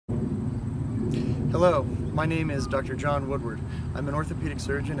Hello, my name is Dr. John Woodward. I'm an orthopedic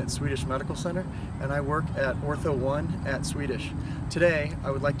surgeon at Swedish Medical Center, and I work at OrthoONE at Swedish. Today, I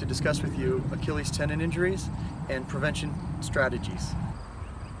would like to discuss with you Achilles tendon injuries and prevention strategies.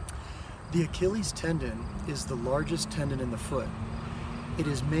 The Achilles tendon is the largest tendon in the foot. It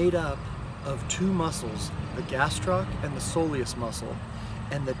is made up of two muscles, the gastroc and the soleus muscle,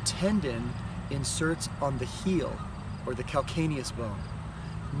 and the tendon inserts on the heel, or the calcaneus bone.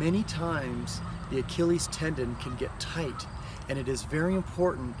 Many times, the Achilles tendon can get tight, and it is very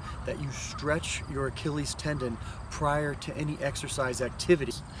important that you stretch your Achilles tendon prior to any exercise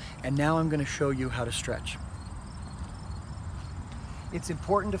activity. And now I'm going to show you how to stretch. It's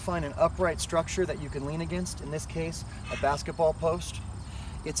important to find an upright structure that you can lean against, in this case, a basketball post.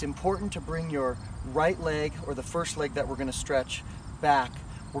 It's important to bring your right leg, or the first leg that we're going to stretch, back.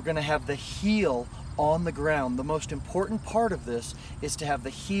 We're going to have the heel on the ground. The most important part of this is to have the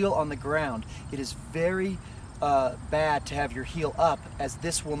heel on the ground. It is very bad to have your heel up, as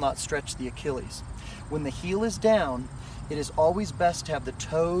this will not stretch the Achilles. When the heel is down, it is always best to have the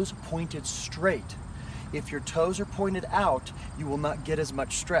toes pointed straight. If your toes are pointed out, you will not get as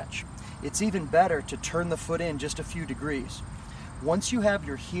much stretch. It's even better to turn the foot in just a few degrees. Once you have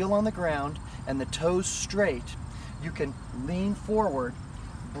your heel on the ground and the toes straight, you can lean forward,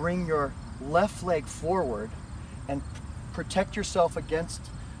 bring your left leg forward, and protect yourself against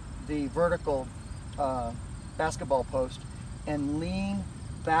the vertical basketball post, and lean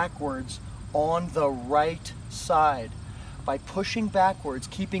backwards on the right side. By pushing backwards,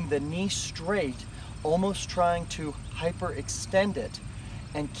 keeping the knee straight, almost trying to hyperextend it,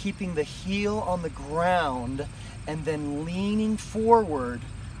 and keeping the heel on the ground, and then leaning forward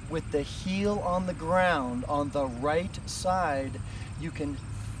with the heel on the ground on the right side, you can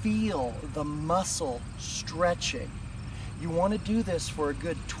feel the muscle stretching. You want to do this for a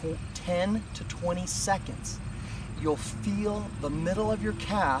good 10 to 20 seconds. You'll feel the middle of your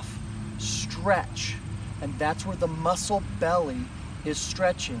calf stretch, and that's where the muscle belly is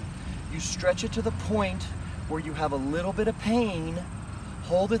stretching. You stretch it to the point where you have a little bit of pain,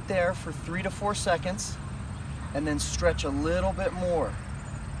 hold it there for 3 to 4 seconds, and then stretch a little bit more.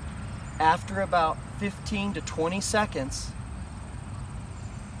 After about 15 to 20 seconds,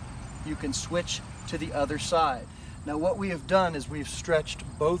 you can switch to the other side. Now what we have done is we've stretched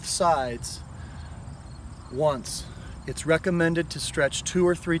both sides once. It's recommended to stretch 2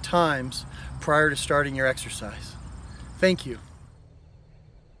 or 3 times prior to starting your exercise. Thank you.